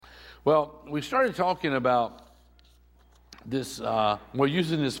Well, we started talking about this, we're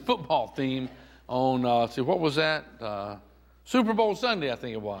using this football theme on, what was that? Super Bowl Sunday, I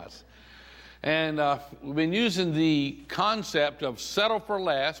think it was. And we've been using the concept of settle for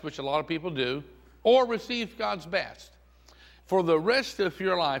less, which a lot of people do, or receive God's best. For the rest of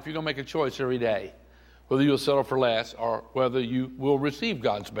your life, you're going to make a choice every day, whether you'll settle for less or whether you will receive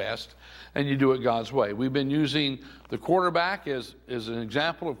God's best and you do it God's way. We've been using the quarterback as an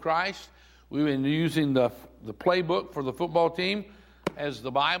example of Christ. We've been using the playbook for the football team as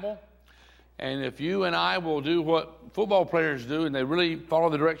the Bible. And if you and I will do what football players do, and they really follow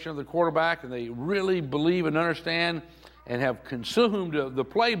the direction of the quarterback, and they really believe and understand and have consumed the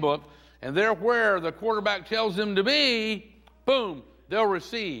playbook, and they're where the quarterback tells them to be, boom, they'll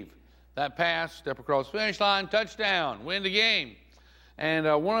receive that pass, step across the finish line, touchdown, win the game. And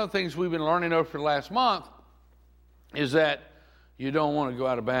one of the things we've been learning over the last month is that you don't want to go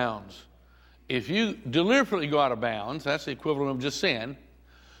out of bounds. If you deliberately go out of bounds, that's the equivalent of just sin.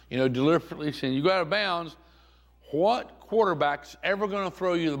 Deliberately sin. You go out of bounds, what quarterback's ever going to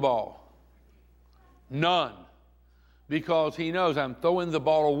throw you the ball? None. Because he knows I'm throwing the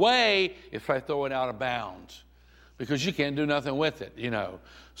ball away if I throw it out of bounds. Because you can't do nothing with it,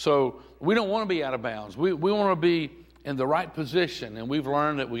 So we don't want to be out of bounds. We want to be in the right position. And we've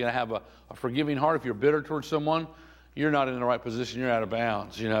learned that we're going to have a forgiving heart. If you're bitter towards someone, you're not in the right position. You're out of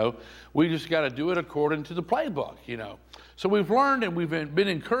bounds, We just got to do it according to the playbook, So we've learned and we've been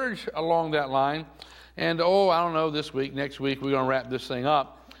encouraged along that line. And, I don't know, this week, next week, we're going to wrap this thing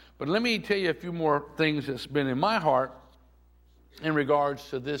up. But let me tell you a few more things that's been in my heart in regards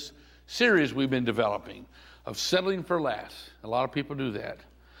to this series we've been developing of settling for less. A lot of people do that.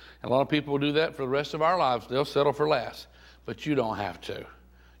 A lot of people will do that for the rest of our lives. They'll settle for less. But you don't have to.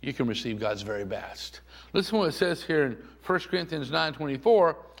 You can receive God's very best. Listen to what it says here in 1 Corinthians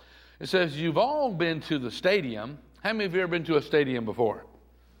 9:24. It says, you've all been to the stadium. How many of you ever been to a stadium before?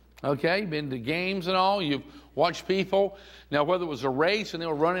 Okay, been to games and all. You've watched people. Now, whether it was a race and they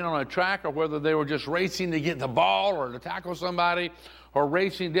were running on a track, or whether they were just racing to get the ball or to tackle somebody, or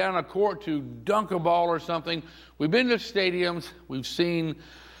racing down a court to dunk a ball or something. We've been to stadiums. We've seen,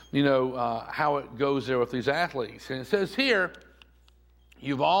 how it goes there with these athletes. And it says here,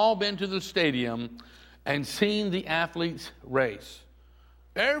 you've all been to the stadium and seen the athletes race.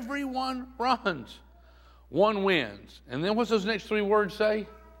 Everyone runs. One wins. And then what's those next three words say?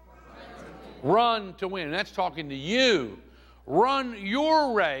 Run to win. And that's talking to you. Run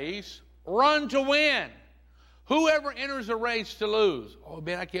your race. Run to win. Whoever enters a race to lose. Oh,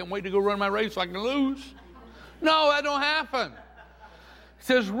 man, I can't wait to go run my race so I can lose. No, that don't happen. It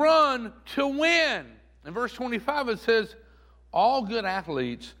says run to win. In verse 25 it says, all good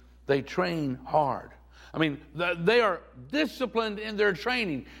athletes, they train hard. I mean, they are disciplined in their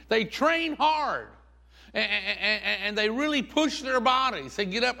training. They train hard. And they really push their bodies. They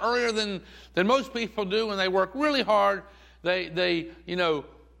get up earlier than most people do, and they work really hard. They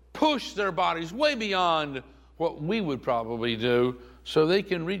push their bodies way beyond what we would probably do so they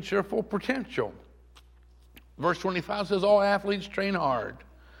can reach their full potential. Verse 25 says, all athletes train hard.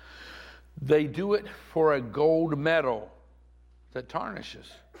 They do it for a gold medal that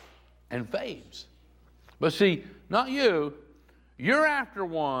tarnishes and fades. But see, not you. You're after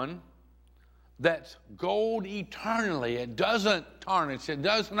one that's gold eternally. It doesn't tarnish. It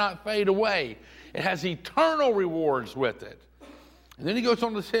does not fade away. It has eternal rewards with it. And then he goes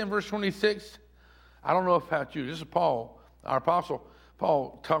on to say in verse 26, I don't know about you. This is Paul, our apostle,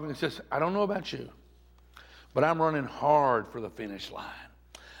 Paul talking. He says, I don't know about you, but I'm running hard for the finish line.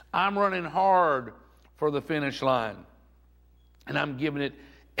 I'm running hard for the finish line. And I'm giving it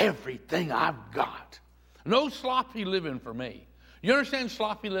everything I've got. No sloppy living for me. You understand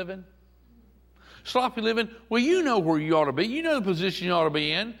sloppy living? Sloppy living, well, you know where you ought to be. You know the position you ought to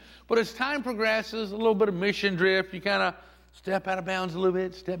be in. But as time progresses, a little bit of mission drift, you kind of step out of bounds a little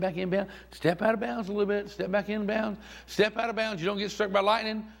bit, step back in bounds, step out of bounds a little bit, step back in bounds, step out of bounds. You don't get struck by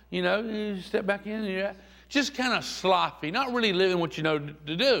lightning, you step back in. Just kind of sloppy, not really living what you know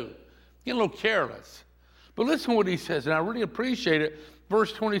to do. Getting a little careless. But listen to what he says, and I really appreciate it.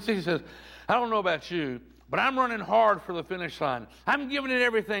 Verse 26 he says, I don't know about you, but I'm running hard for the finish line. I'm giving it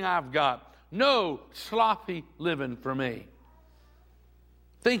everything I've got. No sloppy living for me.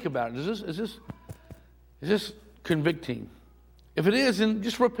 Think about it. Is this convicting? If it is, then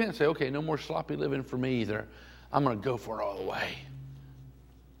just repent and say, okay, no more sloppy living for me either. I'm going to go for it all the way.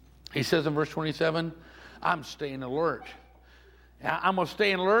 He says in verse 27, I'm staying alert. I'm going to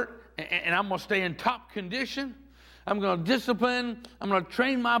stay alert, and I'm going to stay in top condition. I'm going to discipline. I'm going to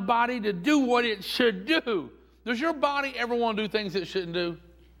train my body to do what it should do. Does your body ever want to do things it shouldn't do?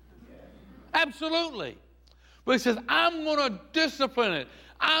 Absolutely. But he says, I'm going to discipline it.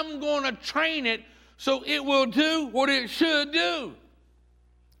 I'm going to train it so it will do what it should do.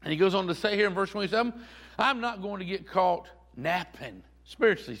 And he goes on to say here in verse 27, I'm not going to get caught napping,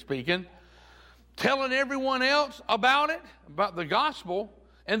 spiritually speaking, telling everyone else about it, about the gospel,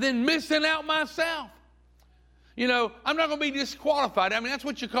 and then missing out myself. You know, I'm not going to be disqualified. I mean, that's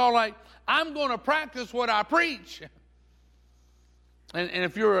what you call I'm going to practice what I preach. And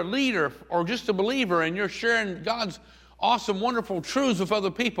if you're a leader or just a believer and you're sharing God's awesome, wonderful truths with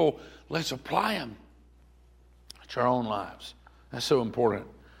other people, let's apply them to our own lives. That's so important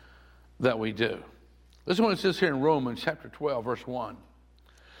that we do. Listen to what it says here in Romans chapter 12, verse 1.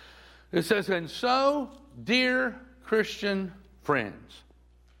 It says, and so, dear Christian friends,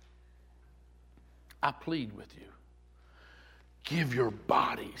 I plead with you, give your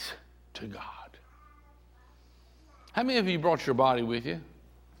bodies to God. How many of you brought your body with you?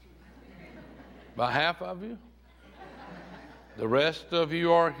 About half of you? The rest of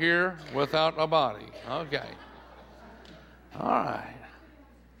you are here without a body. Okay. All right.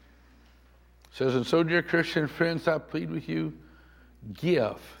 It says, and so, dear Christian friends, I plead with you,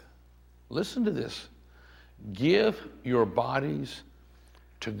 give. Listen to this. Give your bodies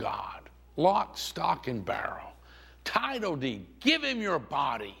to God. Lock, stock, and barrel. Title deed. Give him your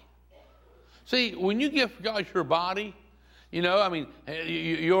body. See, when you give God your body, you know, I mean,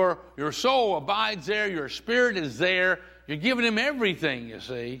 your soul abides there. Your spirit is there. You're giving him everything, you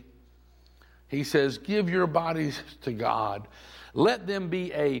see. He says, give your bodies to God. Let them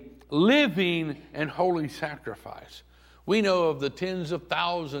be a living and holy sacrifice. We know of the tens of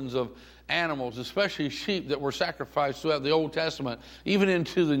thousands of animals, especially sheep, that were sacrificed throughout the Old Testament, even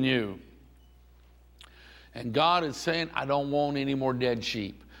into the New. And God is saying, I don't want any more dead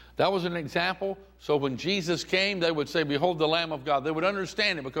sheep. That was an example. So when Jesus came, they would say, behold the Lamb of God. They would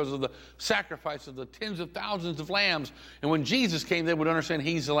understand it because of the sacrifice of the tens of thousands of lambs. And when Jesus came, they would understand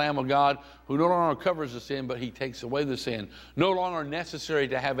he's the Lamb of God who no longer covers the sin, but he takes away the sin. No longer necessary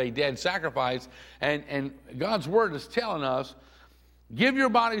to have a dead sacrifice. And God's word is telling us, give your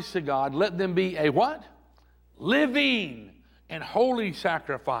bodies to God. Let them be a what? Living and holy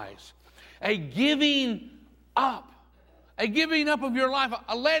sacrifice. A giving up. A giving up of your life,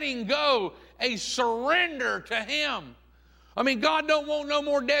 a letting go, a surrender to him. I mean, God don't want no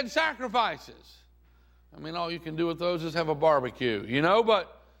more dead sacrifices. I mean, all you can do with those is have a barbecue, you know,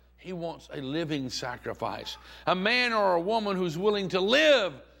 but he wants a living sacrifice. A man or a woman who's willing to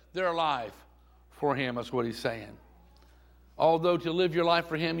live their life for him, that's what he's saying. Although to live your life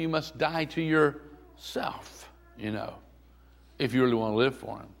for him, you must die to yourself, you know, if you really want to live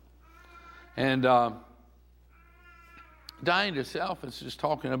for him. And dying to self is just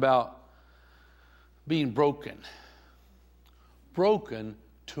talking about being broken. Broken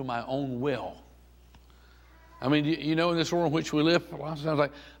to my own will. I mean, you know, in this world in which we live, a lot of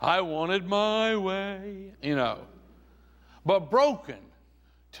times I wanted my way, you know. But broken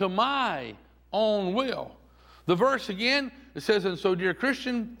to my own will. The verse again, it says, and so, dear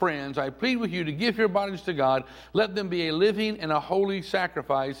Christian friends, I plead with you to give your bodies to God. Let them be a living and a holy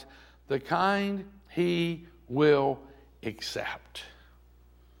sacrifice, the kind he will accept.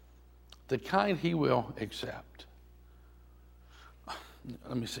 The kind he will accept.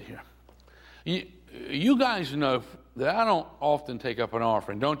 Let me see here. You guys know that I don't often take up an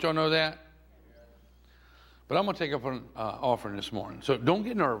offering. Don't y'all know that? But I'm going to take up an offering this morning. So don't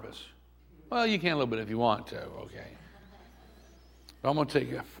get nervous. Well, you can a little bit if you want to, okay. But I'm going to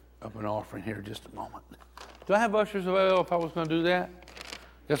take up an offering here in just a moment. Do I have ushers available if I was going to do that?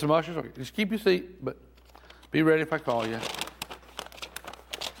 Got some ushers? Okay. Just keep your seat, but be ready if I call you.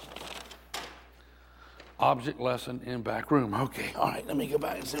 Object lesson in back room. Okay, all right, let me go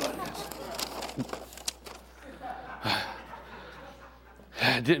back and see what it is.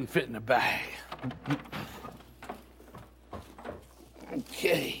 It didn't fit in the bag.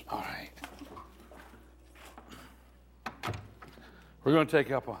 Okay, all right. We're going to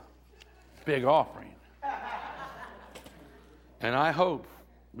take up a big offering. And I hope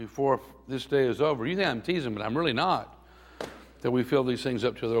before this day is over, you think I'm teasing, but I'm really not, that we fill these things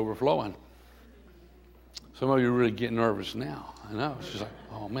up to the overflowing. Some of you are really getting nervous now. I know. It's just like,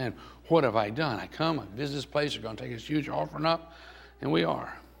 oh man, what have I done? I visit this place, they're going to take this huge offering up, and we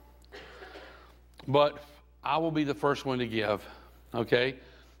are. But I will be the first one to give, okay?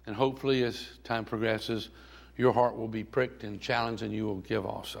 And hopefully as time progresses, your heart will be pricked and challenged, and you will give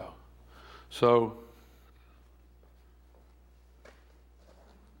also. So,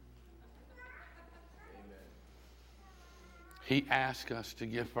 he asks us to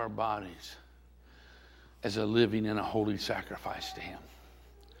give our bodies as a living and a holy sacrifice to him.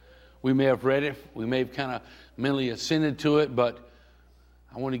 We may have read it. We may have kind of mentally ascended to it, but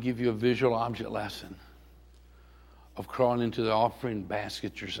I want to give you a visual object lesson of crawling into the offering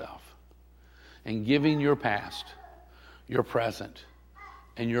basket yourself and giving your past, your present,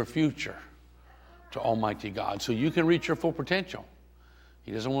 and your future to Almighty God so you can reach your full potential.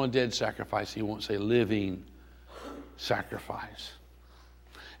 He doesn't want a dead sacrifice. He wants a living sacrifice.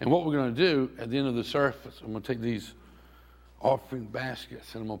 And what we're going to do at the end of the service, I'm going to take these offering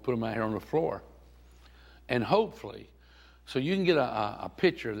baskets and I'm going to put them out here on the floor. And hopefully, so you can get a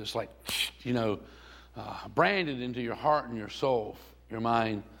picture that's like, branded into your heart and your soul, your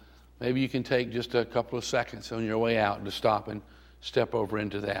mind. Maybe you can take just a couple of seconds on your way out to stop and step over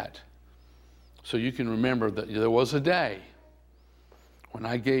into that. So you can remember that there was a day when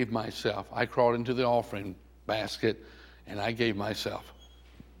I gave myself, I crawled into the offering basket and I gave myself,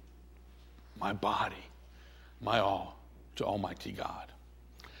 my body, my all to Almighty God.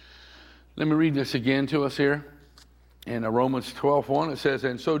 Let me read this again to us here. In Romans 12:1, it says,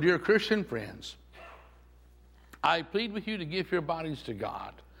 "And so, dear Christian friends, I plead with you to give your bodies to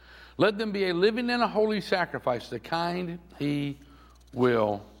God. Let them be a living and a holy sacrifice, the kind He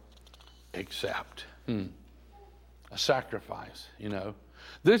will accept." A sacrifice,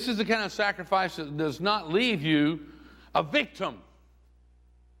 This is the kind of sacrifice that does not leave you a victim,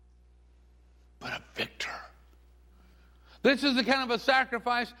 but a victor. This is the kind of a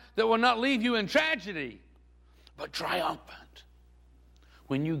sacrifice that will not leave you in tragedy, but triumphant.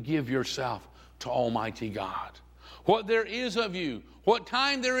 When you give yourself to Almighty God, what there is of you, what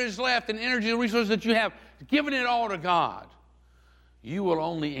time there is left and energy and resources that you have, giving it all to God, you will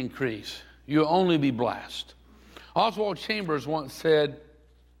only increase. You'll only be blessed. Oswald Chambers once said,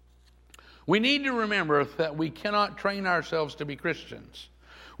 "We need to remember that we cannot train ourselves to be Christians.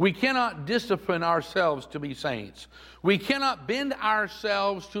 We cannot discipline ourselves to be saints. We cannot bend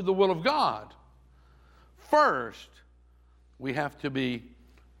ourselves to the will of God. First, we have to be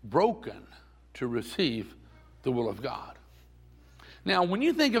broken to receive the will of God." Now, when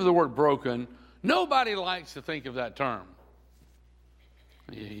you think of the word broken, nobody likes to think of that term.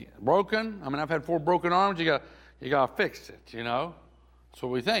 Broken? I've had 4 broken arms. You got to fix it, That's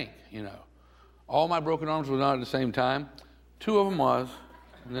what we think, All my broken arms were not at the same time. 2 of them was,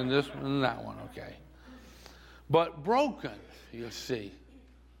 and then this one and that one, okay. But broken, you see.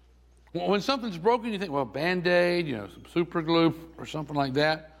 When something's broken, you think, well, Band-Aid, some super glue or something like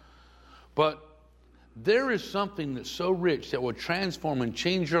that. But there is something that's so rich that will transform and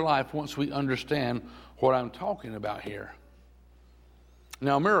change your life once we understand what I'm talking about here.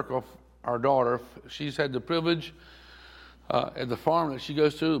 Now, Miracle, our daughter, she's had the privilege at the farm that she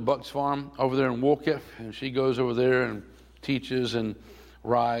goes to, the Bucks Farm, over there in Wolcott, and she goes over there and teaches and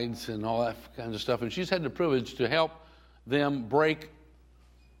rides and all that kind of stuff. And she's had the privilege to help them break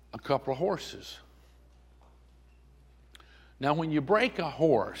a couple of horses. Now, when you break a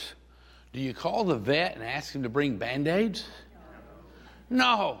horse, do you call the vet and ask him to bring Band-Aids?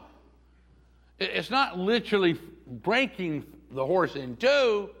 No. It's not literally breaking the horse in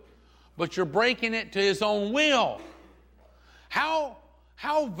 2, but you're breaking it to his own will. How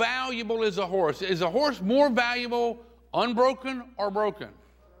valuable is a horse? Is a horse more valuable unbroken or broken?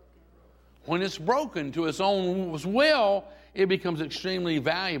 When it's broken to its own will, it becomes extremely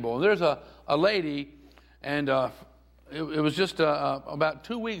valuable. There's a lady, and it was just about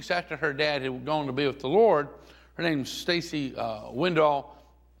 2 weeks after her dad had gone to be with the Lord. Her name's Stacy Windall,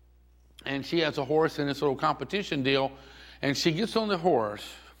 and she has a horse in this little competition deal, and she gets on the horse,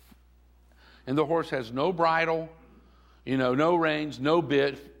 and the horse has no bridle, no reins, no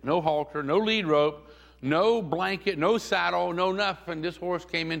bit, no halter, no lead rope, no blanket, no saddle, no nothing. This horse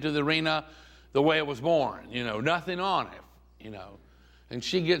came into the arena the way it was born, nothing on it, And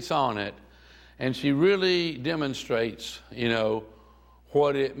she gets on it, and she really demonstrates,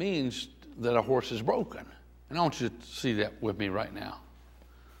 what it means that a horse is broken. And I want you to see that with me right now.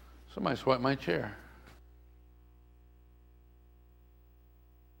 Somebody swept my chair.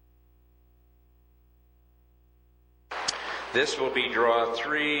 This will be draw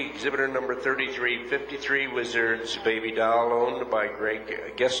 3, exhibitor number 3353, Wizards Baby Doll, owned by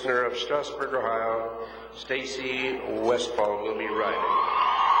Greg Gessner of Strasburg, Ohio. Stacy Westfall will be riding.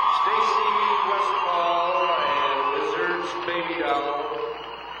 Stacy Westfall and Wizards Baby Doll.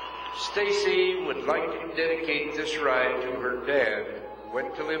 Stacy would like to dedicate this ride to her dad, who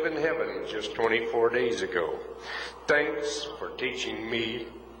went to live in heaven just 24 days ago. Thanks for teaching me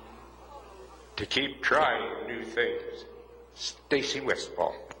to keep trying new things. Stacy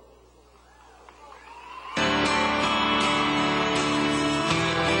Westfall.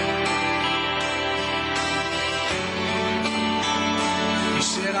 He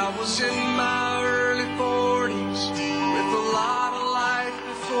said I was in my early 40s with a lot of life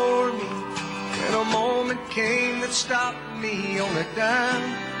before me, and a moment came that stopped me on a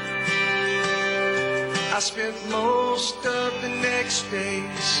dime. I spent most of the next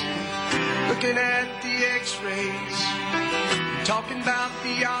days looking at the x-rays, talking about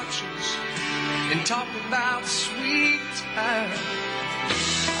the options and talking about sweet time.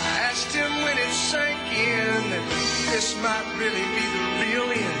 I asked him when it sank in that this might really be the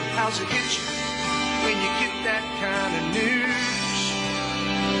real end. How's it hit you when you get that kind of news?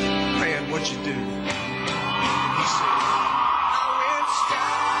 Man, what you do? And he said, I went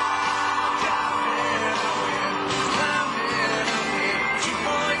skydiving, I went climbing, I went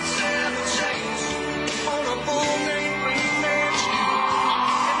 2.7 seconds on a bull named Fu Manchu.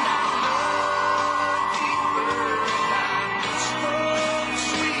 And I loved deeper, and I spoke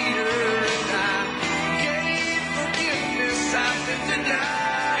sweeter, and I gave forgiveness I could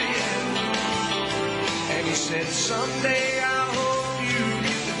deny it. And he said, someday I hope you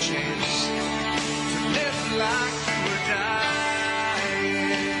get the chance to live like you were dying.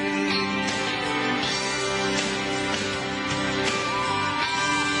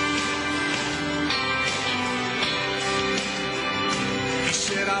 He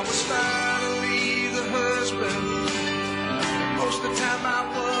said I was finally the husband. Most of the time I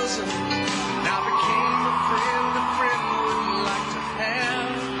wasn't. And I became a friend wouldn't like to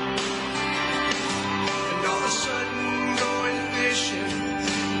have. And all of a sudden going fishing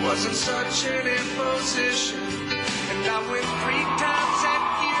wasn't such an imposition. And I went 3 times that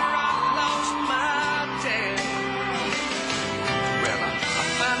year, I lost my dad. Well, I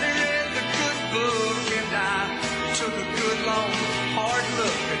finally read the good book, and I took a good long hard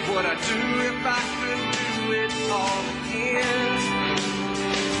look at what I'd do if I could do it all again.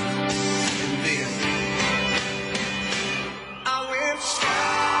 And then I went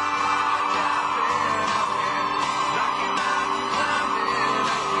skydiving, I went Rocky Mountain climbing,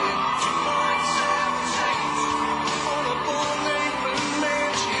 I went 2.7 seconds on a bull named Fu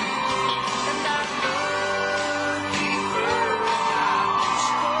Manchu. And I loved deeper, and I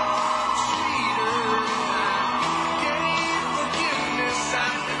spoke sweeter, and I gave forgiveness I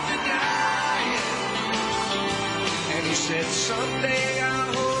could deny it. And he said, someday I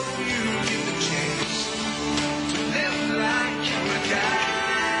hope you get the chance to live like you were dying.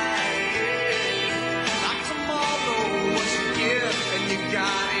 Like tomorrow was a gift, and you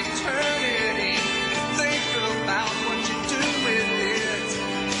got eternity. Think about what you do with it.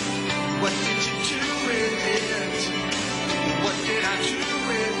 What did you do with it? What did I do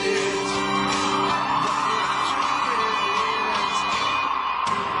with it?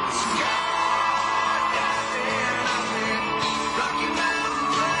 Skydiving, I went Rocky Mountain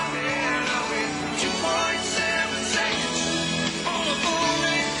climbing, I went 2.7 seconds on a bull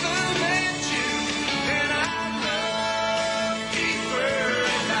named Fu Manchu. And I loved deeper,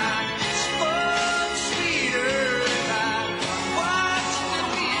 and I spoke sweeter, and I watched the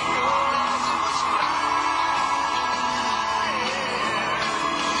people as it was flying.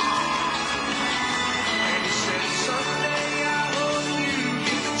 And he said, someday I hope you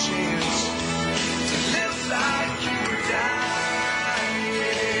get the chance to live like you were dying.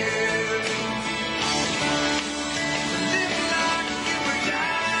 To live like you were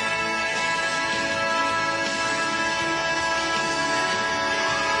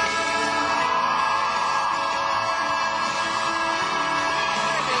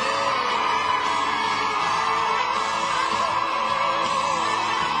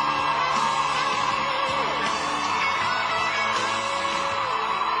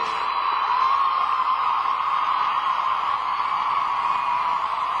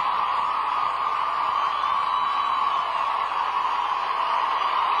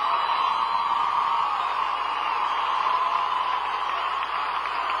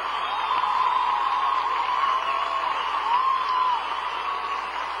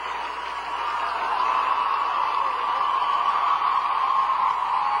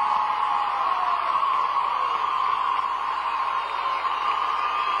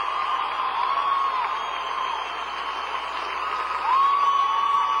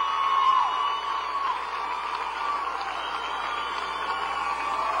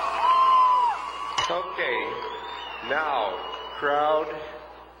Okay, now, crowd,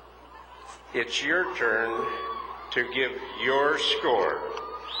 it's your turn to give your score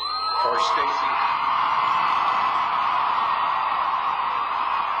for Stacy.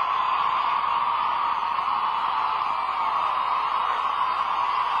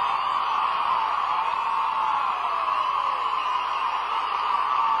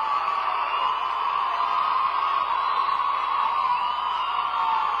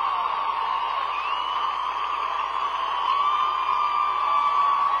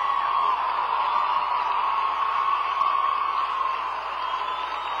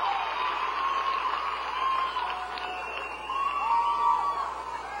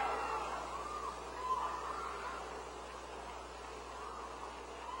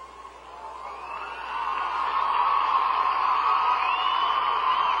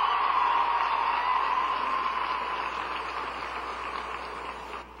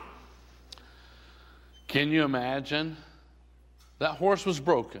 Can you imagine? That horse was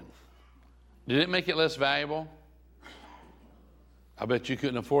broken. Did it make it less valuable? I bet you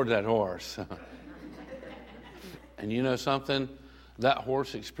couldn't afford that horse. And you know something? That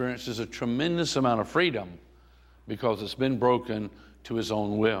horse experiences a tremendous amount of freedom because it's been broken to his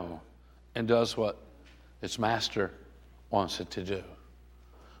own will and does what its master wants it to do.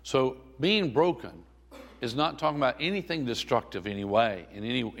 So being broken is not talking about anything destructive in any way. In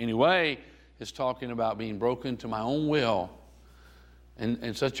any way, it's talking about being broken to my own will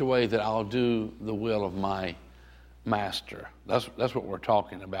in such a way that I'll do the will of my master. That's what we're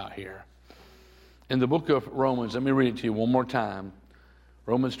talking about here. In the book of Romans, let me read it to you one more time.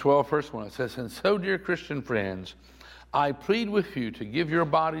 Romans 12, verse 1, it says, "And so, dear Christian friends, I plead with you to give your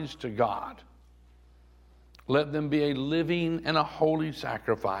bodies to God. Let them be a living and a holy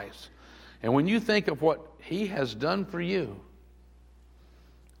sacrifice." And when you think of what he has done for you,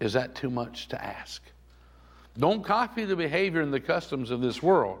 is that too much to ask? Don't copy the behavior and the customs of this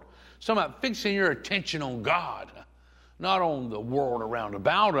world. It's talking about fixing your attention on God, not on the world around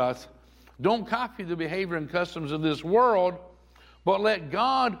about us. Don't copy the behavior and customs of this world, but let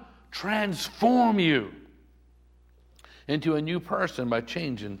God transform you into a new person by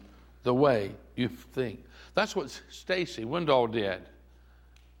changing the way you think. That's what Stacy Wendell did.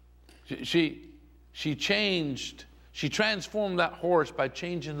 She transformed that horse by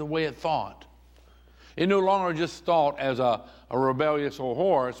changing the way it thought. It no longer just thought as a rebellious old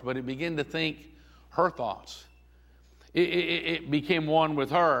horse, but it began to think her thoughts. It became one with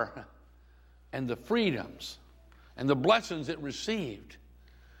her, and the freedoms and the blessings it received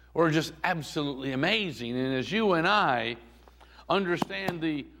were just absolutely amazing. And as you and I understand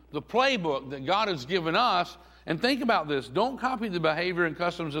the playbook that God has given us, and think about this, don't copy the behavior and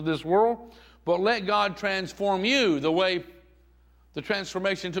customs of this world, but let God transform you the way the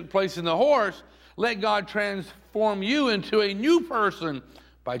transformation took place in the horse. Let God transform you into a new person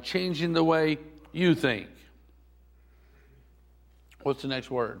by changing the way you think. What's the next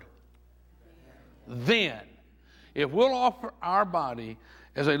word? Then, if we'll offer our body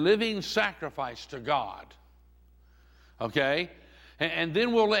as a living sacrifice to God, okay, and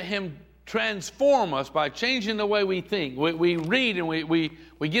then we'll let him transform us by changing the way we think. We read and we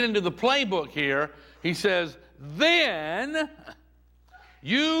get into the playbook here. He says, then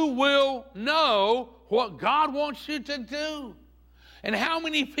you will know what God wants you to do. And how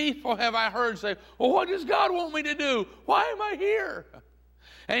many people have I heard say, well, what does God want me to do? Why am I here?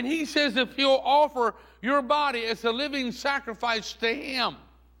 And he says if you'll offer your body as a living sacrifice to him,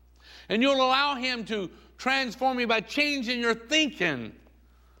 and you'll allow him to transform you by changing your thinking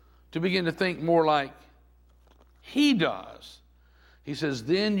to begin to think more like he does. He says,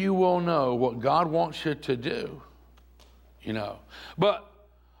 then you will know what God wants you to do. You know.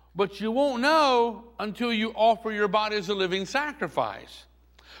 But you won't know until you offer your body as a living sacrifice.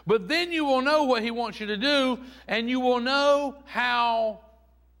 But then you will know what he wants you to do, and you will know how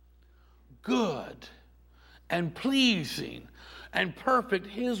good and pleasing and perfect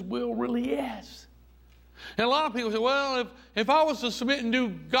his will really is. And a lot of people say, well, if I was to submit and do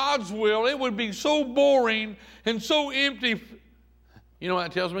God's will, it would be so boring and so empty. You know what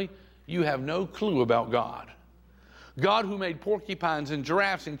that tells me? You have no clue about God. God, who made porcupines and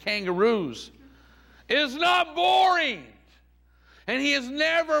giraffes and kangaroos, is not boring. And he has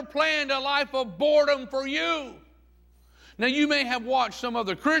never planned a life of boredom for you. Now, you may have watched some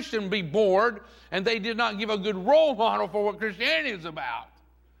other Christian be bored, and they did not give a good role model for what Christianity is about.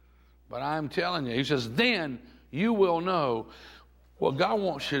 But I'm telling you, he says, then you will know what God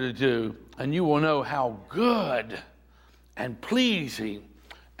wants you to do, and you will know how good and pleasing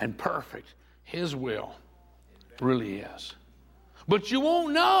and perfect his will really is. But you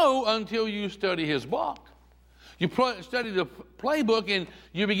won't know until you study his book. You study the playbook and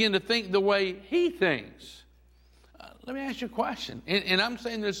you begin to think the way he thinks. Let me ask you a question, and I'm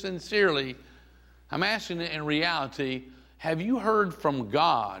saying this sincerely. I'm asking it in reality. Have you heard from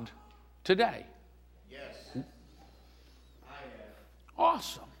God today? Yes, I have.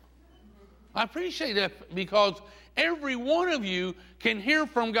 Awesome. I appreciate that because every one of you can hear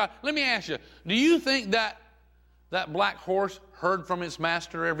from God. Let me ask you, do you think that black horse heard from its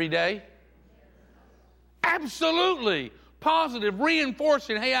master every day? Absolutely. Positive,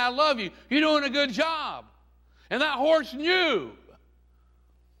 reinforcing, hey, I love you. You're doing a good job. And that horse knew.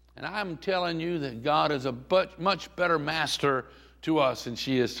 And I'm telling you that God is a much better master to us than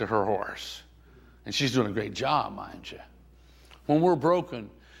she is to her horse. And she's doing a great job, mind you. When we're broken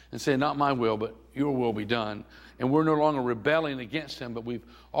and say, not my will, but your will be done, and we're no longer rebelling against him, but we've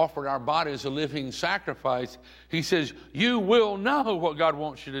offered our body as a living sacrifice, he says, you will know what God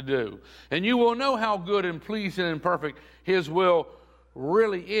wants you to do. And you will know how good and pleasing and perfect his will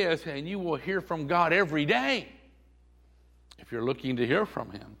really is, and you will hear from God every day if you're looking to hear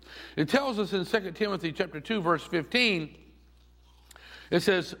from him. It tells us in 2 Timothy chapter 2, verse 15, it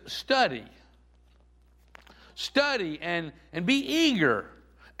says, study and be eager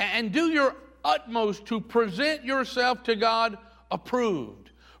and do your utmost to present yourself to God approved.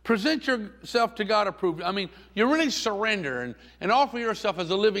 Present yourself to God approved. I mean, you really surrender and offer yourself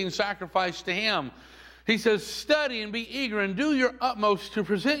as a living sacrifice to him. He says, study and be eager and do your utmost to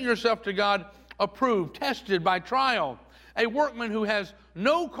present yourself to God approved, tested by trial, a workman who has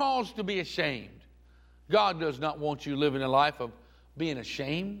no cause to be ashamed. God does not want you living a life of being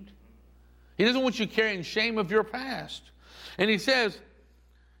ashamed. He doesn't want you carrying shame of your past. And he says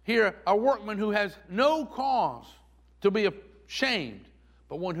here, a workman who has no cause to be ashamed,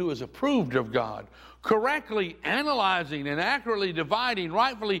 but one who is approved of God, correctly analyzing and accurately dividing,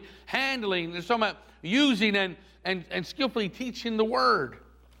 rightfully handling, there's talking about using and skillfully teaching the word.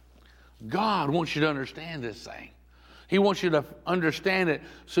 God wants you to understand this thing. He wants you to understand it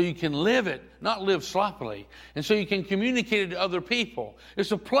so you can live it, not live sloppily, and so you can communicate it to other people.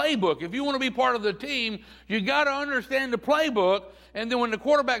 It's a playbook. If you want to be part of the team, you got to understand the playbook, and then when the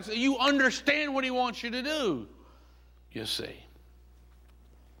quarterback says, you understand what he wants you to do, you see.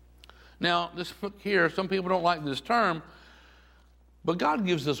 Now, this book here, some people don't like this term, but God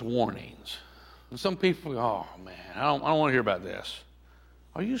gives us warnings. And some people go, oh man, I don't want to hear about this.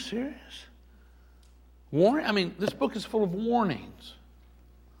 Are you serious? Warning? I mean, this book is full of warnings.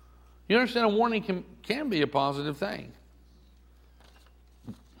 You understand a warning can be a positive thing.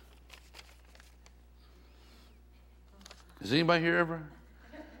 Has anybody here ever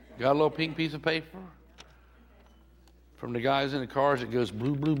got a little pink piece of paper from the guys in the cars that goes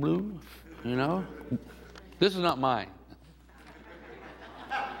blue, blue, blue? You know? This is not mine.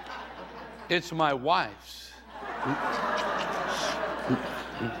 It's my wife's.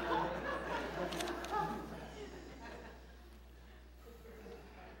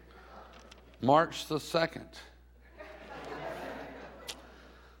 March the 2nd.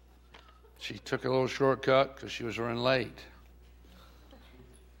 She took a little shortcut because she was running late.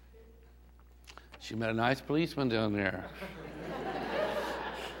 She met a nice policeman down there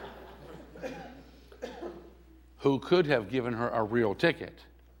who could have given her a real ticket.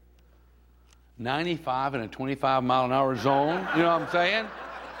 95 in a 25-mile-an-hour zone. You know what I'm saying?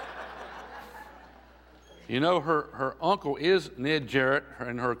 You know, her uncle is Ned Jarrett,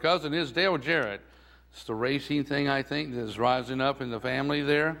 and her cousin is Dale Jarrett. It's the racing thing, I think, that is rising up in the family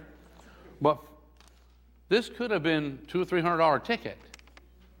there. But this could have been $200 or $300 ticket.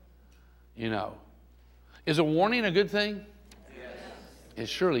 You know. Is a warning a good thing? Yes. It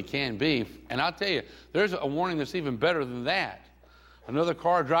surely can be. And I'll tell you, there's a warning that's even better than that. Another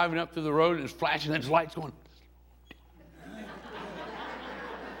car driving up through the road and it's flashing its lights going.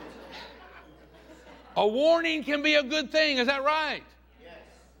 A warning can be a good thing. Is that right? Yes.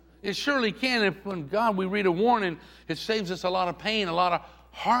 It surely can. If when God, we read a warning, it saves us a lot of pain, a lot of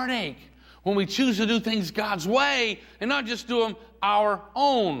heartache when we choose to do things God's way and not just do them our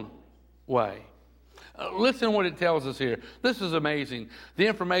own way. Listen to what it tells us here. This is amazing. The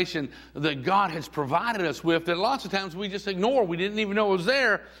information that God has provided us with that lots of times we just ignore. We didn't even know it was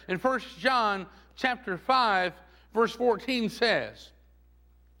there. In 1 John chapter 5, verse 14 says,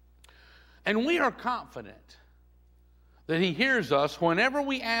 and we are confident that he hears us whenever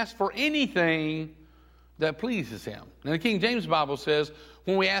we ask for anything that pleases him. Now the King James Bible says,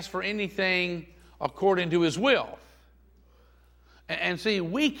 when we ask for anything according to his will. And see,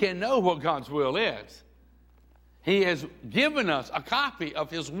 we can know what God's will is. He has given us a copy of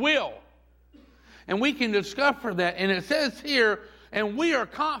his will. And we can discover that. And it says here, and we are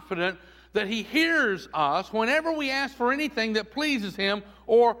confident that he hears us whenever we ask for anything that pleases him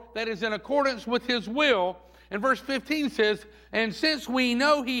or that is in accordance with his will. And verse 15 says, and since we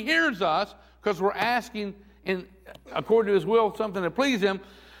know he hears us, because we're asking according to his will something that pleases him,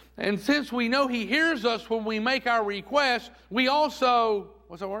 and since we know he hears us when we make our requests, we also,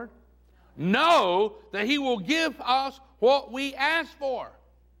 what's that word? Know that he will give us what we ask for.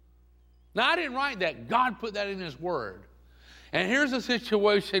 Now, I didn't write that. God put that in his word. And here's a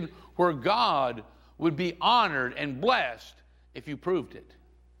situation where God would be honored and blessed if you proved it.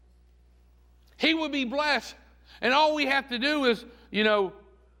 He would be blessed. And all we have to do is,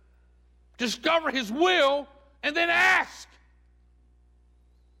 discover his will and then ask.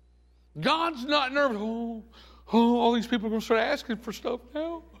 God's not nervous. Oh, all these people are going to start asking for stuff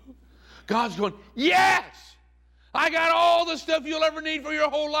now. God's going, yes! I got all the stuff you'll ever need for your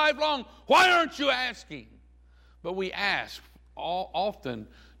whole life long. Why aren't you asking? But we ask often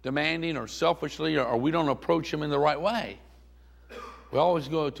demanding or selfishly, or we don't approach him in the right way. We always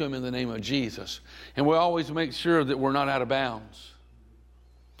go to him in the name of Jesus. And we always make sure that we're not out of bounds.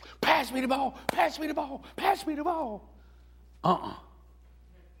 Pass me the ball, pass me the ball, pass me the ball.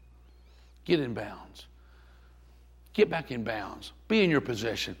 Get in bounds. Get back in bounds. Be in your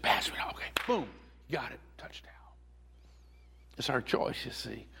possession. Pass me the ball. Okay, boom, got it, touchdown. It's our choice, you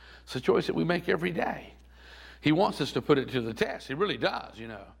see. It's a choice that we make every day. He wants us to put it to the test. He really does, you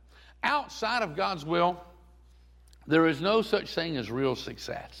know. Outside of God's will, there is no such thing as real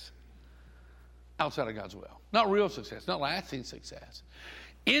success. Outside of God's will. Not real success, not lasting success.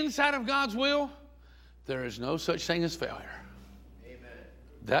 Inside of God's will, there is no such thing as failure. Amen.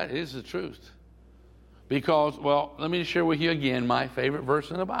 That is the truth. Because, well, let me share with you again my favorite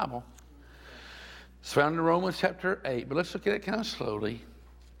verse in the Bible. It's found in Romans chapter 8, but let's look at it kind of slowly.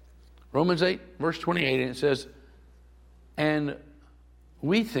 Romans 8, verse 28, and it says, and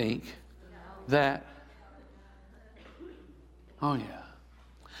we think that, oh yeah,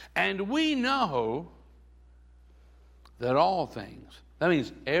 and we know that all things, that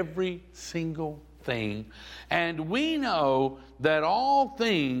means every single thing, and we know that all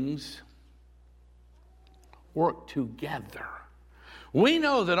things work together. We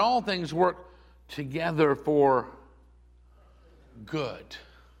know that all things work together for good.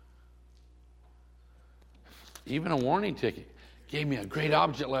 Even a warning ticket gave me a great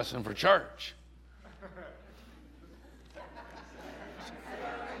object lesson for church.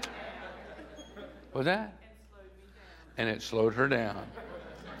 What's that? And it slowed her down.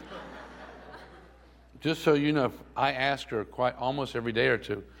 Just so you know, I ask her quite almost every day or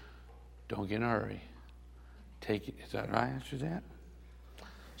two, don't get in a hurry. Take it. Is that right? Answer that?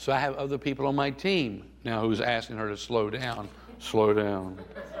 So I have other people on my team now who's asking her to slow down. Slow down.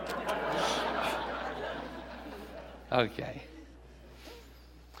 Okay.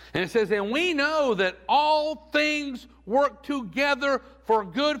 And it says, and we know that all things work together for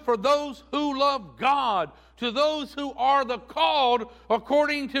good for those who love God, to those who are the called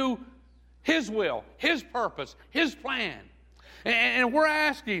according to his will, his purpose, his plan. And we're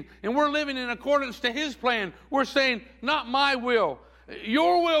asking, and we're living in accordance to his plan. We're saying, not my will,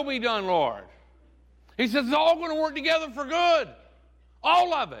 your will be done, Lord. He says it's all going to work together for good.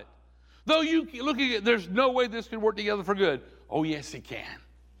 All of it. Though you look at it, there's no way this can work together for good. Oh, yes, it can.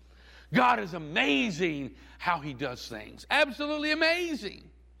 God is amazing how he does things. Absolutely amazing.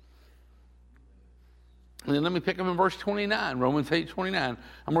 And then let me pick up in verse 29, Romans 8:29. I'm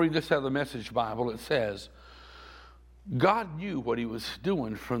going to read this out of the Message Bible. It says, God knew what he was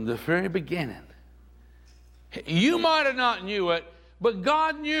doing from the very beginning. You might have not knew it, but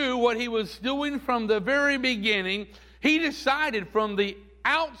God knew what he was doing from the very beginning. He decided from the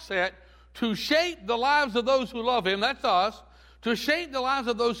outset to shape the lives of those who love him, that's us, to shape the lives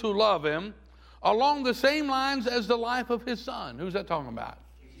of those who love him along the same lines as the life of his son. Who's that talking about?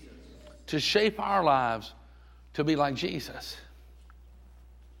 Jesus. To shape our lives to be like Jesus.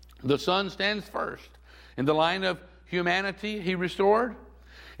 The son stands first. In the line of humanity he restored.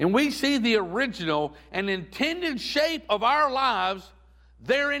 And we see the original and intended shape of our lives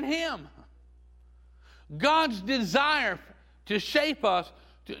there in him. God's desire to shape us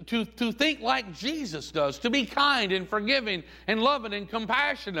to think like Jesus does, to be kind and forgiving and loving and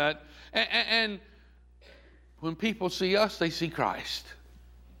compassionate. And when people see us, they see Christ.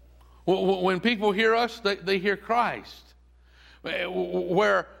 When people hear us, they hear Christ.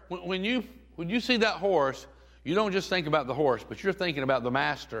 When you see that horse, you don't just think about the horse, but you're thinking about the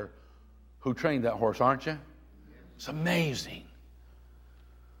master who trained that horse, aren't you? It's amazing.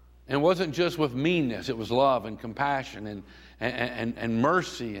 And it wasn't just with meanness, it was love and compassion and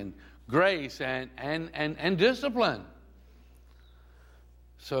mercy and grace and discipline.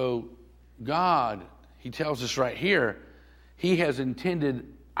 So God, he tells us right here, he has intended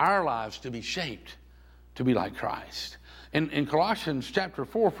our lives to be shaped to be like Christ. In Colossians chapter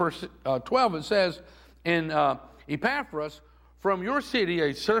 4, verse 12, it says, in Epaphras, from your city,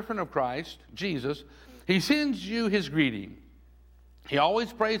 a servant of Christ, Jesus, he sends you his greeting. He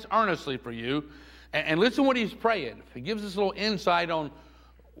always prays earnestly for you. And listen what he's praying. He gives us a little insight on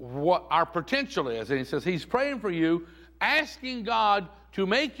what our potential is. And he says he's praying for you, asking God to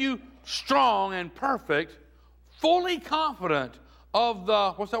make you strong and perfect, fully confident of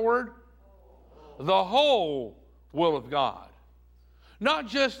the, what's that word? The whole will of God. Not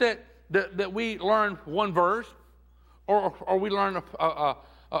just that we learn one verse or we learn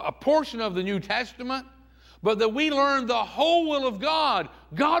a portion of the New Testament, but that we learn the whole will of God.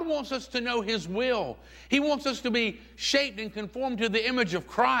 God wants us to know His will. He wants us to be shaped and conformed to the image of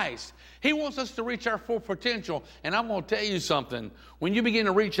Christ. He wants us to reach our full potential. And I'm going to tell you something. When you begin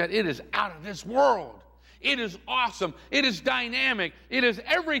to reach that, it is out of this world. It is awesome. It is dynamic. It is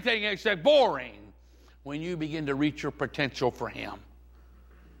everything except boring when you begin to reach your potential for Him.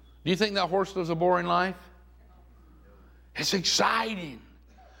 Do you think that horse lives a boring life? It's exciting.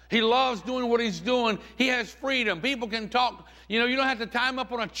 He loves doing what he's doing. He has freedom. People can talk. You know, you don't have to tie him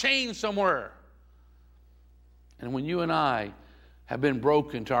up on a chain somewhere. And when you and I have been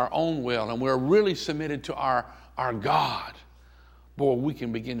broken to our own will and we're really submitted to our God, boy, we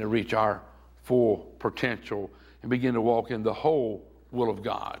can begin to reach our full potential and begin to walk in the whole will of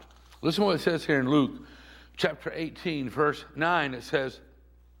God. Listen to what it says here in Luke chapter 18, verse 9. It says,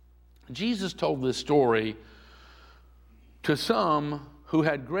 Jesus told this story to some who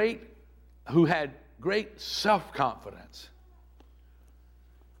had great self-confidence.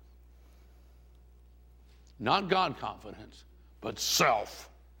 Not God confidence, but self.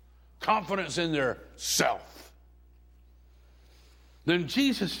 Confidence in their self. Then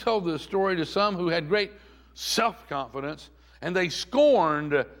Jesus told this story to some who had great self-confidence, and they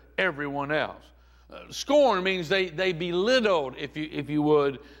scorned everyone else. Scorn means they belittled, if you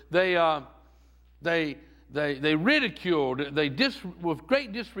would. They ridiculed. With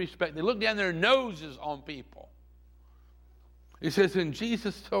great disrespect. They looked down their noses on people. It says, and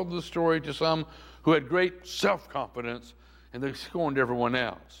Jesus told the story to some who had great self-confidence, and they scorned everyone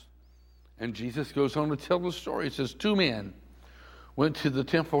else. And Jesus goes on to tell the story. It says, 2 men went to the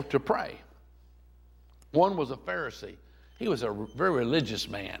temple to pray. One was a Pharisee. He was a very religious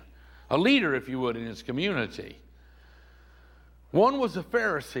man, a leader, if you would, in his community. One was a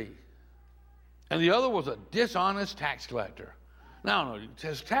Pharisee, and the other was a dishonest tax collector. Now, I don't know,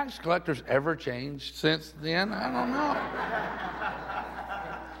 has tax collectors ever changed since then? I don't know.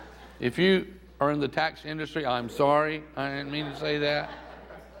 If you are in the tax industry, I'm sorry. I didn't mean to say that.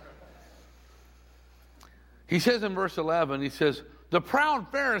 He says in verse 11, he says, the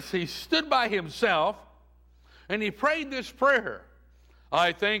proud Pharisee stood by himself and he prayed this prayer.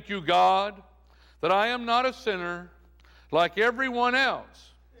 I thank you, God, that I am not a sinner like everyone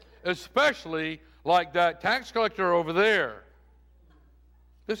else, especially like that tax collector over there.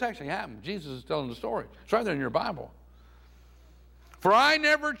 This actually happened. Jesus is telling the story. It's right there in your Bible. For I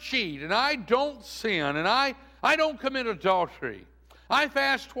never cheat, and I don't sin, and I don't commit adultery. I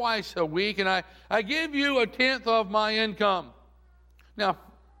fast twice a week, and I give you 1/10 of my income. Now,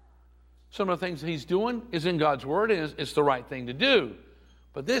 some of the things he's doing is in God's Word, and it's the right thing to do.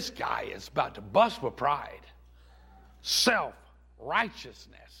 But this guy is about to bust with pride.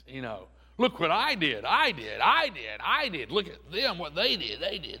 Self-righteousness, you know. Look what I did. Look at them, what they did.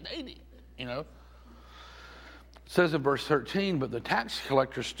 You know. It says in verse 13, but the tax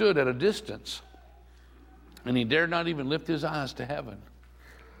collector stood at a distance, and he dared not even lift his eyes to heaven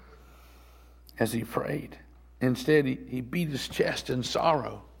as he prayed. Instead, he beat his chest in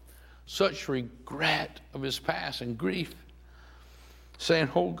sorrow, such regret of his past and grief, saying,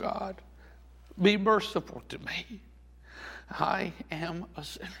 oh God, be merciful to me. I am a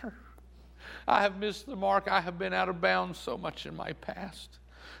sinner. I have missed the mark. I have been out of bounds so much in my past.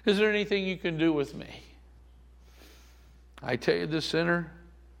 Is there anything you can do with me? I tell you, the sinner,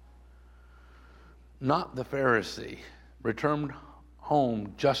 not the Pharisee, returned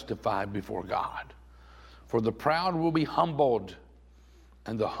home justified before God. For the proud will be humbled,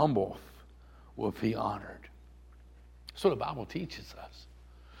 and the humble will be honored. That's what the Bible teaches us.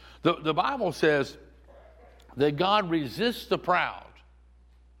 The Bible says that God resists the proud,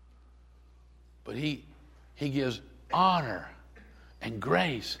 but he gives honor and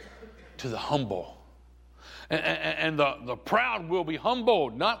grace to the humble. And the proud will be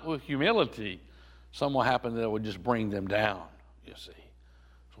humbled, not with humility. Something will happen that will just bring them down, you see.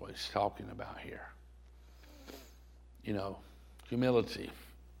 That's what he's talking about here. You know, humility.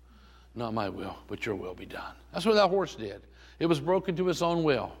 Not my will, but your will be done. That's what that horse did. It was broken to its own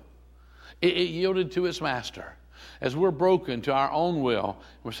will. It yielded to its master. As we're broken to our own will,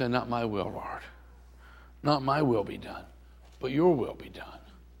 we're saying, not my will, Lord. Not my will be done, but your will be done.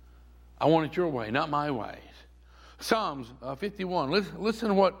 I want it your way, not my way. Psalms 51. Listen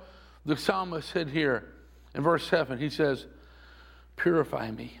to what the psalmist said here in verse 7. He says,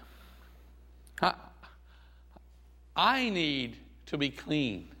 purify me. I need to be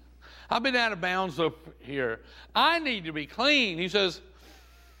clean. I've been out of bounds up here. I need to be clean. He says,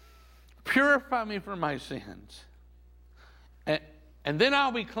 purify me from my sins, and then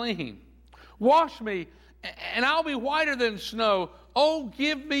I'll be clean. Wash me, and I'll be whiter than snow. Oh,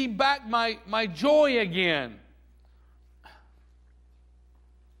 give me back my joy again.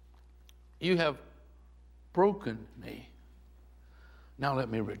 You have broken me. Now let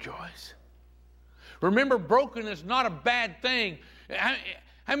me rejoice. Remember, broken is not a bad thing. How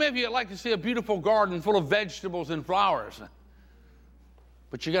many of you like to see a beautiful garden full of vegetables and flowers?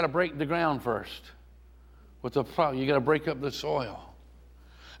 But you got to break the ground first. With the plow, you got to break up the soil.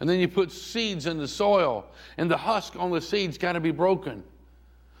 And then you put seeds in the soil, and the husk on the seeds got to be broken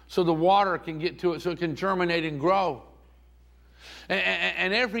so the water can get to it, so it can germinate and grow.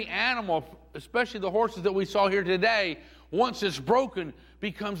 And every animal, especially the horses that we saw here today, once it's broken,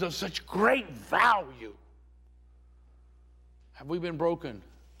 becomes of such great value. Have we been broken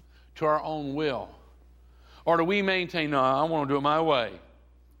to our own will? Or do we maintain, no, I want to do it my way,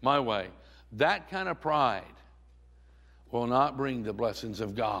 my way? That kind of pride will not bring the blessings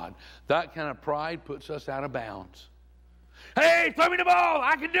of God. That kind of pride puts us out of bounds. Hey, throw me the ball.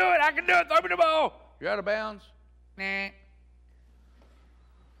 I can do it. Throw me the ball. You're out of bounds? Nah.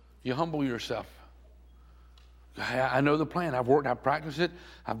 You humble yourself. I know the plan. I've worked, I've practiced it,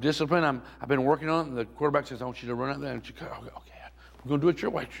 I've disciplined, I've been working on it, and the quarterback says, I want you to run out there. And you go, okay, we're going to do it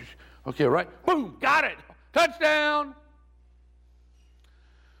your way. Okay, right? Boom, got it. Touchdown.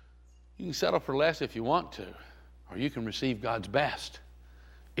 You can settle for less if you want to, or you can receive God's best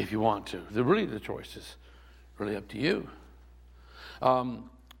if you want to. The choice is really up to you.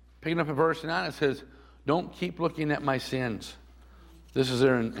 Picking up in verse 9, it says, don't keep looking at my sins. This is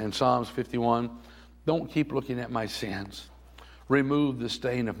there in Psalms 51. Don't keep looking at my sins. Remove the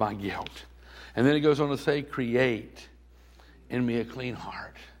stain of my guilt. And then it goes on to say, create in me a clean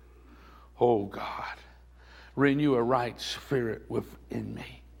heart. Oh God, renew a right spirit within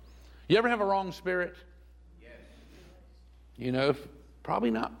me. You ever have a wrong spirit? Yes. You know, probably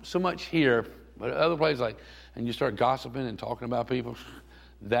not so much here, but other places and you start gossiping and talking about people,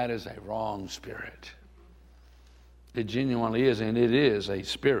 that is a wrong spirit. It genuinely is, and it is a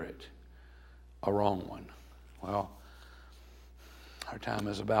spirit, a wrong one. Well, our time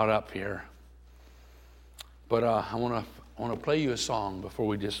is about up here. But I want to play you a song before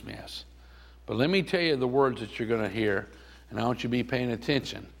we dismiss. But let me tell you the words that you're going to hear, and I want you to be paying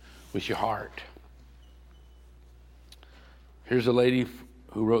attention with your heart. Here's a lady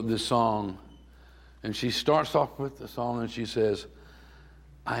who wrote this song, and she starts off with the song, and she says,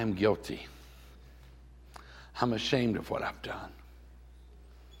 I am guilty. I'm ashamed of what I've done,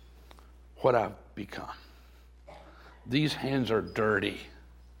 what I've become. These hands are dirty.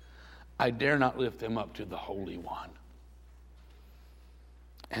 I dare not lift them up to the Holy One.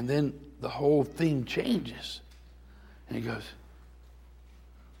 And then the whole thing changes. And he goes,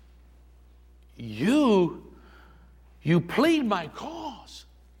 you plead my cause.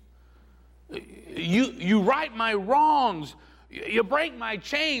 You right my wrongs. You break my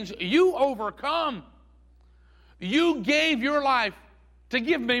chains. You overcome. You gave your life to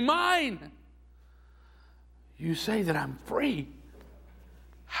give me mine. You say that I'm free.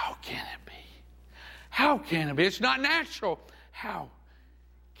 How can it be? How can it be? It's not natural. How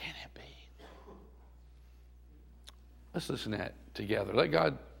can it be? Let's listen to that together. Let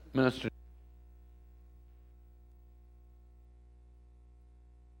God minister.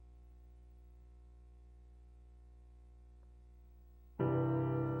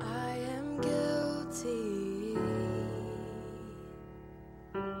 I am guilty,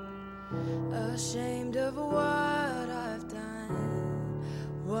 ashamed of what I've done,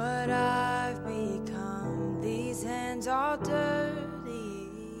 what I've become. These hands are dirty.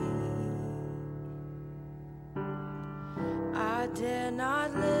 I dare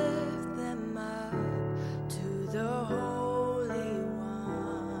not lift them up to the Holy One.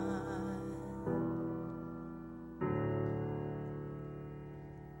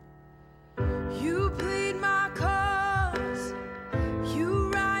 You plead my cause,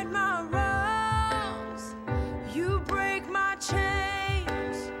 you right my wrongs, you break my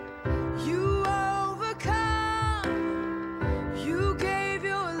chains, you overcome, you gave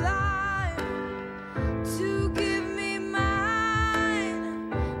your life to give me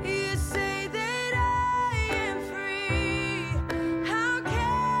mine. You say that I am free. How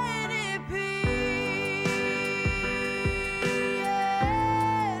can it be?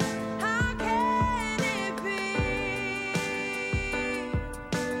 Yes, how can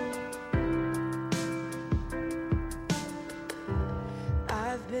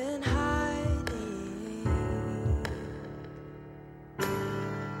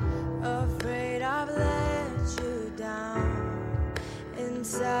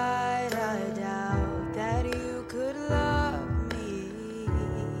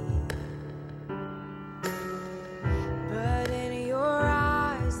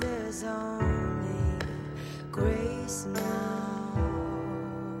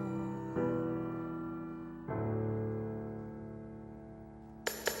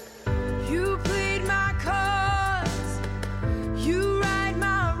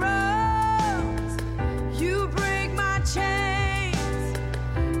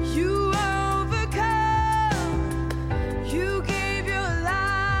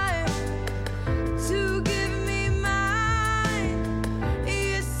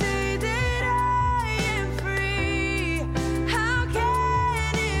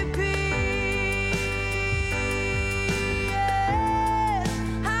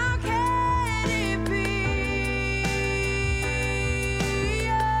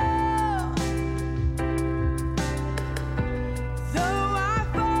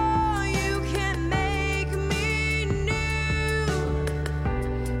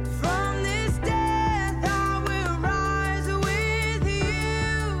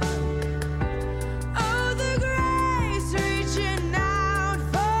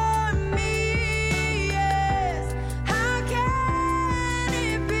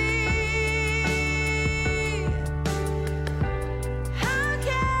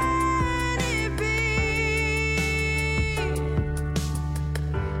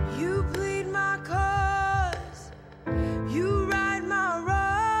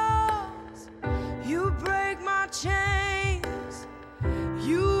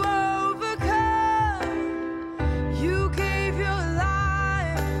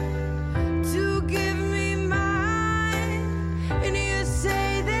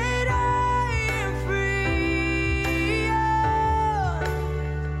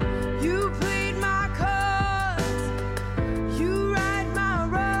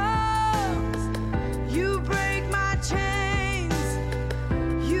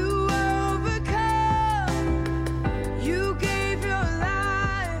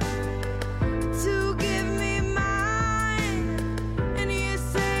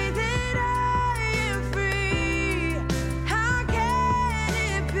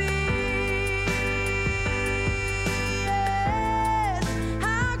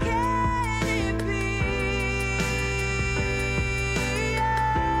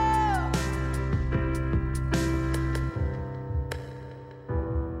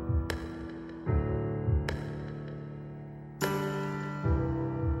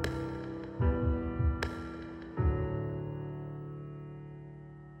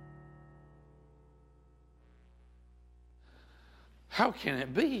How can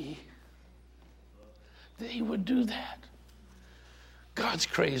it be that he would do that? God's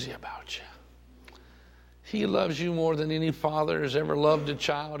crazy about you. He loves you more than any father has ever loved a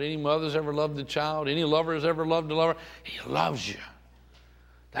child, any mother's ever loved a child, any lover has ever loved a lover. He loves you.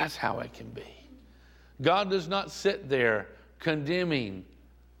 That's how it can be. God does not sit there condemning.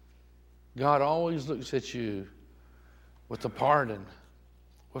 God always looks at you with a pardon,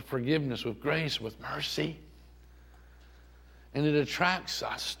 with forgiveness, with grace, with mercy. And it attracts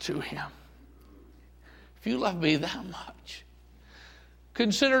us to him. If you love me that much,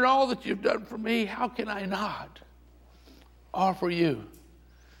 consider all that you've done for me. How can I not offer you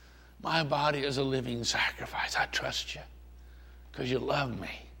my body as a living sacrifice? I trust you because you love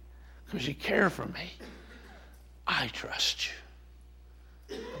me, because you care for me. I trust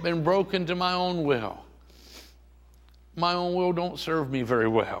you. I've been broken to my own will. My own will don't serve me very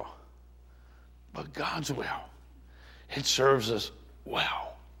well. But God's will, it serves us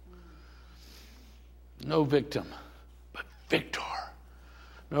well. No victim, but victor.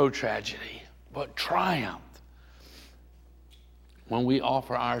 No tragedy, but triumph when we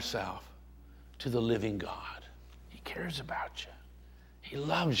offer ourselves to the living God. He cares about you. He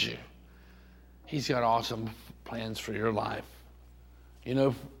loves you. He's got awesome plans for your life. You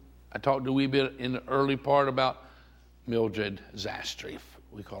know, I talked a wee bit in the early part about Mildred Zastreef.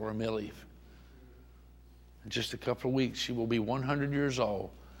 We call her Millie. In just a couple of weeks, she will be 100 years old.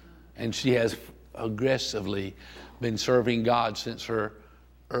 And she has aggressively been serving God since her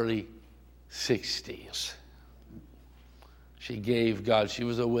early 60s. She gave God, she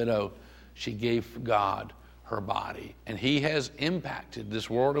was a widow, she gave God her body. And he has impacted this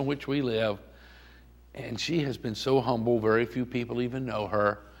world in which we live. And she has been so humble, very few people even know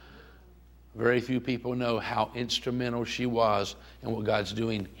her. Very few people know how instrumental she was in what God's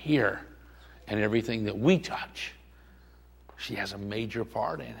doing here and everything that we touch. She has a major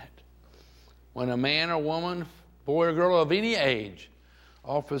part in it. When a man or woman, boy or girl of any age,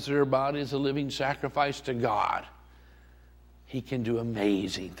 offers their body as a living sacrifice to God, he can do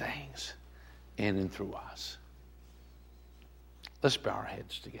amazing things in and through us. Let's bow our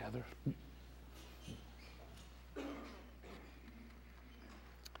heads together.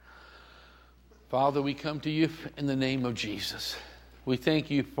 Father, we come to you in the name of Jesus. We thank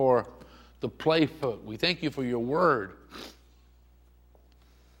you for the playbook. We thank you for your word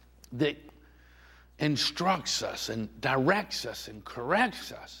that instructs us and directs us and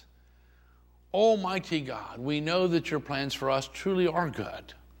corrects us. Almighty God, we know that your plans for us truly are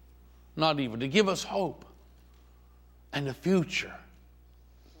good, not evil, to give us hope and a future.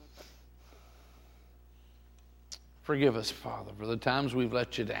 Forgive us, Father, for the times we've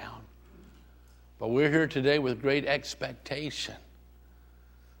let you down. But we're here today with great expectation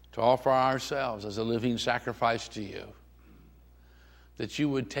to offer ourselves as a living sacrifice to you, that you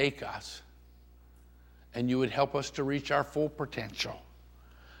would take us and you would help us to reach our full potential.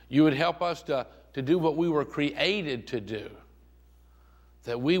 You would help us to do what we were created to do,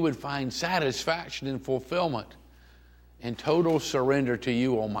 that we would find satisfaction and fulfillment in total surrender to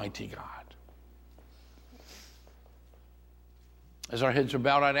you, Almighty God. As our heads are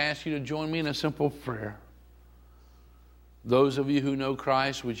bowed, I'd ask you to join me in a simple prayer. Those of you who know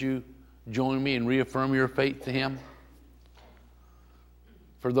Christ, would you join me and reaffirm your faith to him?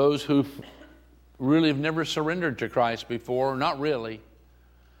 For those who really have never surrendered to Christ before, not really,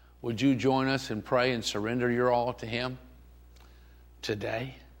 would you join us and pray and surrender your all to him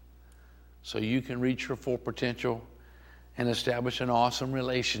today so you can reach your full potential and establish an awesome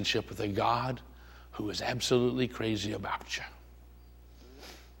relationship with a God who is absolutely crazy about you?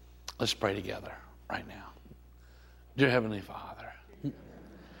 Let's pray together right now. Dear Heavenly Father,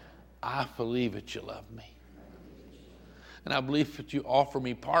 I believe that you love me. And I believe that you offer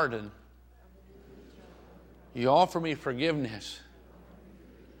me pardon. You offer me forgiveness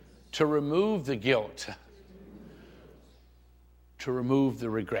to remove the guilt, to remove the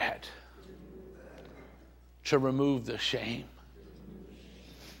regret, to remove the shame.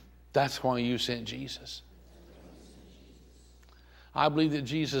 That's why you sent Jesus. I believe that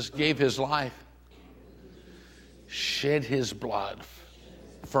Jesus gave his life, shed his blood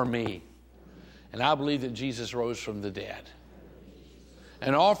for me. And I believe that Jesus rose from the dead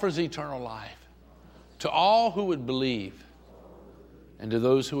and offers eternal life to all who would believe and to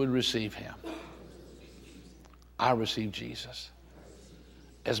those who would receive him. I receive Jesus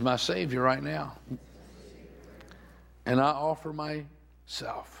as my Savior right now. And I offer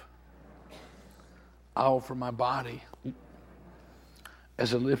myself. I offer my body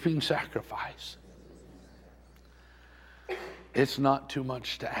as a living sacrifice. It's not too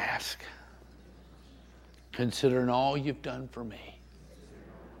much to ask, considering all you've done for me.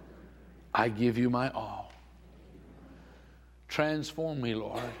 I give you my all. Transform me,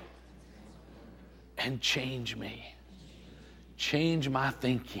 Lord, and change me. Change my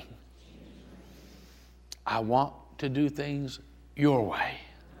thinking. I want to do things your way.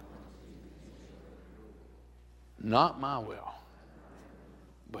 Not my will,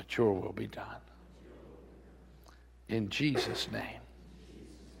 but your will be done. In Jesus' name,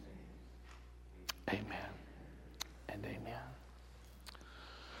 amen and amen.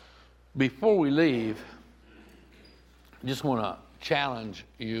 Before we leave, I just want to challenge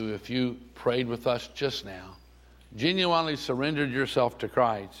you, if you prayed with us just now, genuinely surrendered yourself to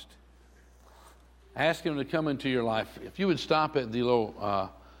Christ, ask Him to come into your life. If you would stop at the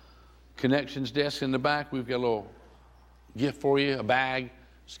little connections desk in the back, we've got a little gift for you, a bag.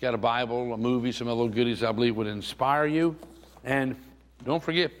 It's got a Bible, a movie, some other little goodies I believe would inspire you. And don't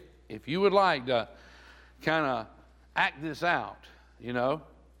forget, if you would like to kind of act this out, you know,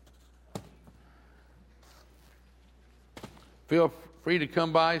 feel free to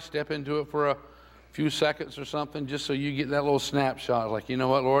come by, step into it for a few seconds or something, just so you get that little snapshot. Like, you know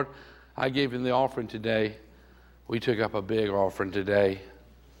what, Lord, I gave Him the offering today. We took up a big offering today.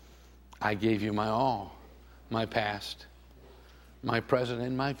 I gave you my all, my past, my present,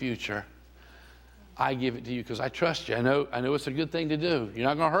 and my future. I give it to you because I trust you. I know it's a good thing to do. You're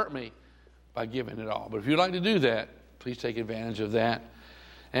not going to hurt me by giving it all. But if you'd like to do that, please take advantage of that.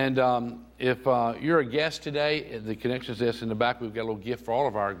 And if you're a guest today, at the connections desk in the back, we've got a little gift for all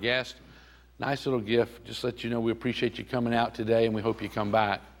of our guests. Nice little gift. Just let you know we appreciate you coming out today, and we hope you come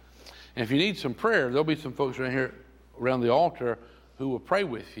back. And if you need some prayer, there'll be some folks around here, around the altar, who will pray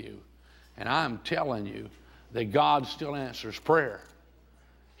with you. And I'm telling you that God still answers prayer.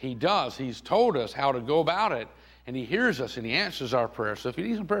 He does. He's told us how to go about it, and He hears us, and He answers our prayer. So if you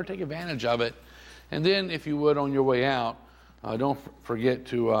need some prayer, take advantage of it. And then, if you would, on your way out, don't forget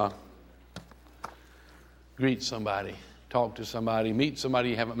to greet somebody, talk to somebody, meet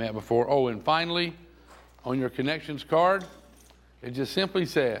somebody you haven't met before. Oh, and finally, on your connections card, it just simply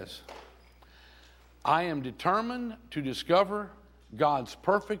says, I am determined to discover God's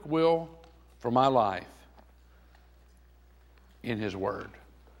perfect will for my life in His Word.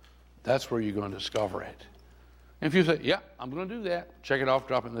 That's where you're going to discover it. And if you say, yeah, I'm going to do that, check it off,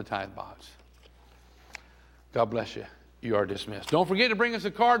 drop it in the tithe box. God bless you. You are dismissed. Don't forget to bring us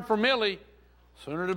a card for Millie. Sooner to